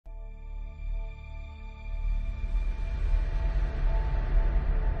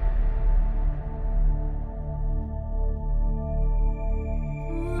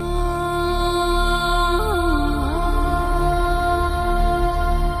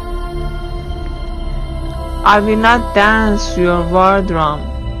I will not dance to your war drum.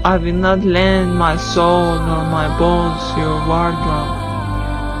 I will not lend my soul nor my bones to your war drum.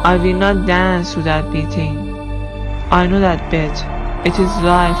 I will not dance to that beating. I know that beat. It is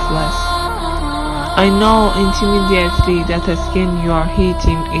lifeless. I know immediately that the skin you are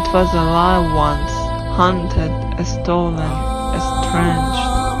heating, it was alive once, hunted, stolen, estranged.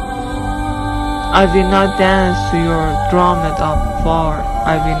 I will not dance to your drummed up war.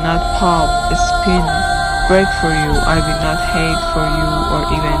 I will not pop, spin, break for you. I will not hate for you or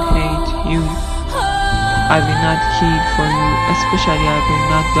even hate you. I will not kill for you, especially I will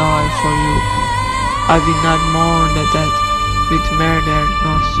not die for you. I will not mourn the dead with murder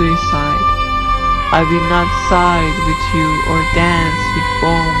nor suicide. I will not side with you or dance with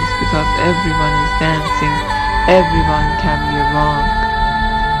bombs because everyone is dancing. Everyone can be wrong.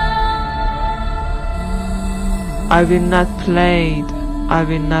 I will not plead. I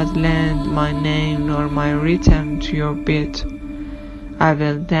will not lend my name nor my rhythm to your beat. I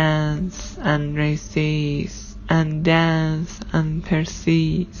will dance and resist and dance and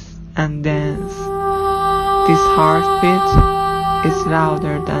persist and dance. This heartbeat is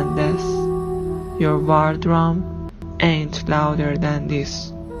louder than this. Your war drum ain't louder than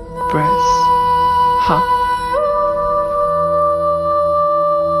this breath. Ha.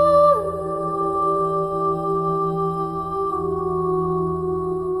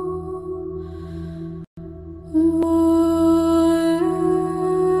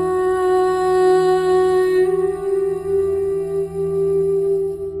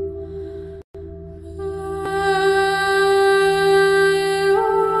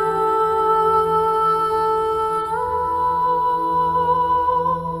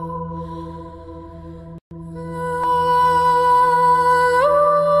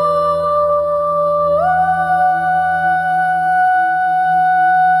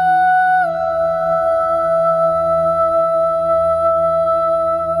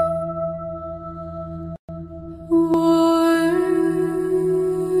 Whoa.